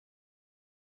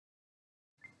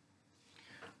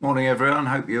Morning everyone,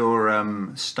 hope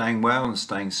you're staying well and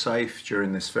staying safe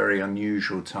during this very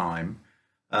unusual time.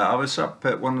 I was up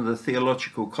at one of the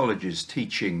theological colleges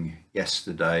teaching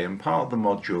yesterday, and part of the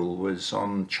module was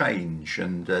on change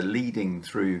and leading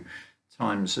through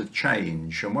times of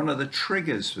change. And one of the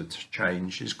triggers for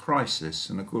change is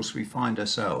crisis, and of course we find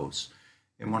ourselves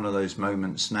in one of those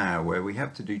moments now where we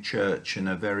have to do church in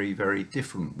a very, very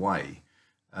different way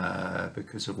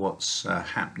because of what's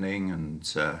happening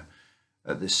and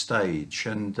at this stage.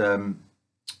 And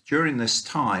during this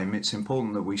time, it's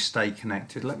important that we stay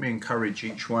connected. Let me encourage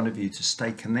each one of you to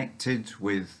stay connected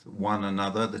with one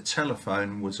another. The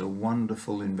telephone was a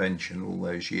wonderful invention all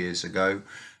those years ago,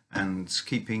 and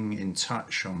keeping in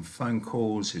touch on phone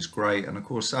calls is great. And of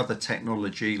course, other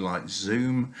technology like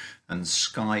Zoom and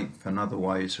Skype and other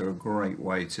ways are a great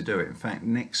way to do it. In fact,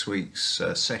 next week's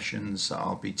sessions that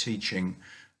I'll be teaching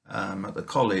at the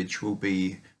college will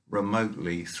be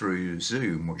remotely through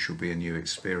Zoom, which will be a new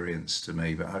experience to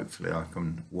me, but hopefully I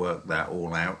can work that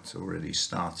all out. Already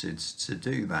started to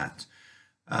do that.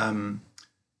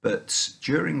 But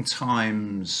during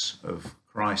times of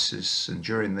crisis and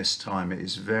during this time, it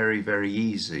is very, very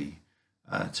easy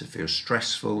to feel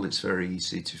stressful. It's very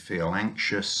easy to feel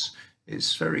anxious.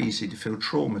 It's very easy to feel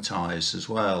traumatized as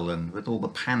well. And with all the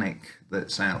panic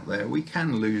that's out there, we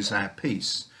can lose our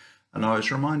peace. And I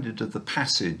was reminded of the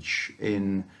passage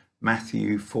in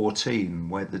Matthew 14,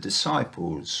 where the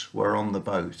disciples were on the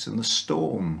boat and the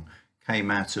storm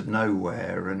came out of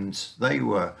nowhere, and they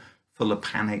were full of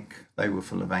panic, they were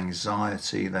full of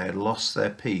anxiety, they had lost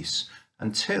their peace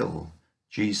until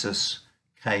Jesus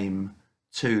came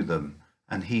to them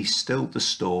and he stilled the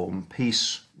storm.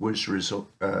 Peace was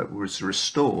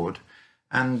restored,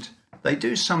 and they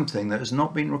do something that has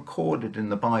not been recorded in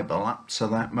the Bible up to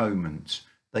that moment.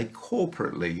 They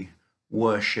corporately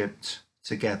worshipped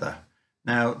together.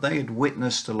 Now, they had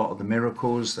witnessed a lot of the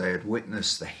miracles, they had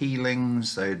witnessed the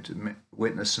healings, they had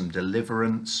witnessed some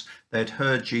deliverance, they had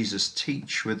heard Jesus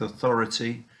teach with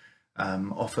authority,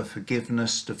 offer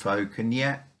forgiveness to folk, and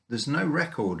yet there's no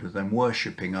record of them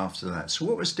worshipping after that. So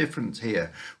what was different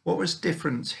here? What was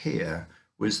different here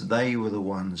was they were the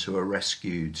ones who were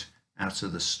rescued out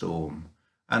of the storm.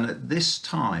 And at this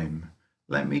time,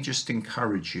 let me just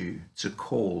encourage you to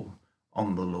call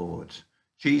on the Lord.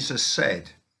 Jesus said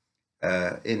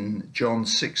in John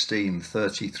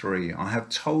 16:33, I have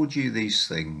told you these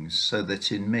things so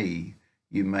that in me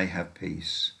you may have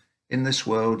peace. In this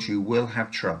world you will have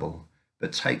trouble,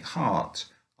 but take heart,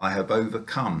 I have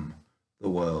overcome the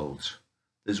world.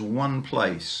 There's one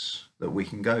place that we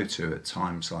can go to at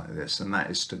times like this, and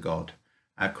that is to God.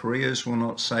 Our careers will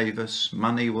not save us,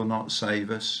 money will not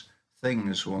save us,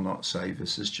 things will not save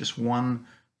us. There's just one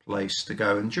place to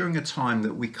go. And during a time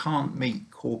that we can't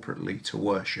meet corporately to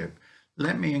worship,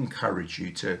 let me encourage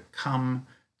you to come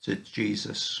to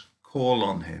Jesus, call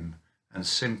on him, and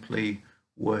simply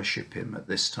worship him at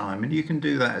this time. And you can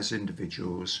do that as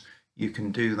individuals, you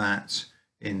can do that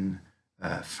in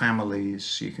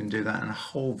families, you can do that in a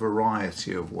whole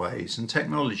variety of ways, and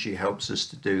technology helps us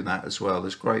to do that as well.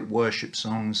 There's great worship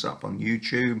songs up on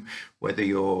YouTube, whether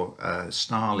your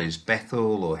style is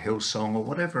Bethel or Hillsong or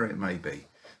whatever it may be.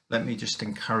 Let me just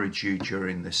encourage you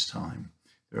during this time.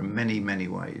 There are many, many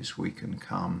ways we can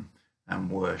come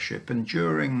and worship, and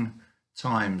during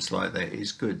times like that,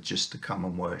 it's good just to come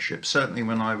and worship. Certainly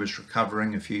when I was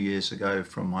recovering a few years ago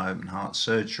from my open heart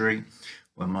surgery,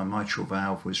 when my mitral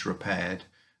valve was repaired,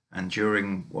 and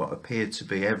during what appeared to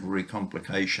be every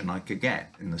complication I could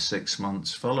get in the 6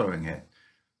 months following it,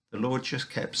 the Lord just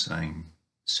kept saying,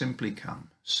 simply come,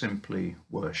 simply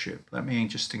worship. Let me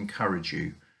just encourage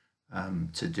you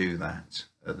to do that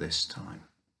at this time.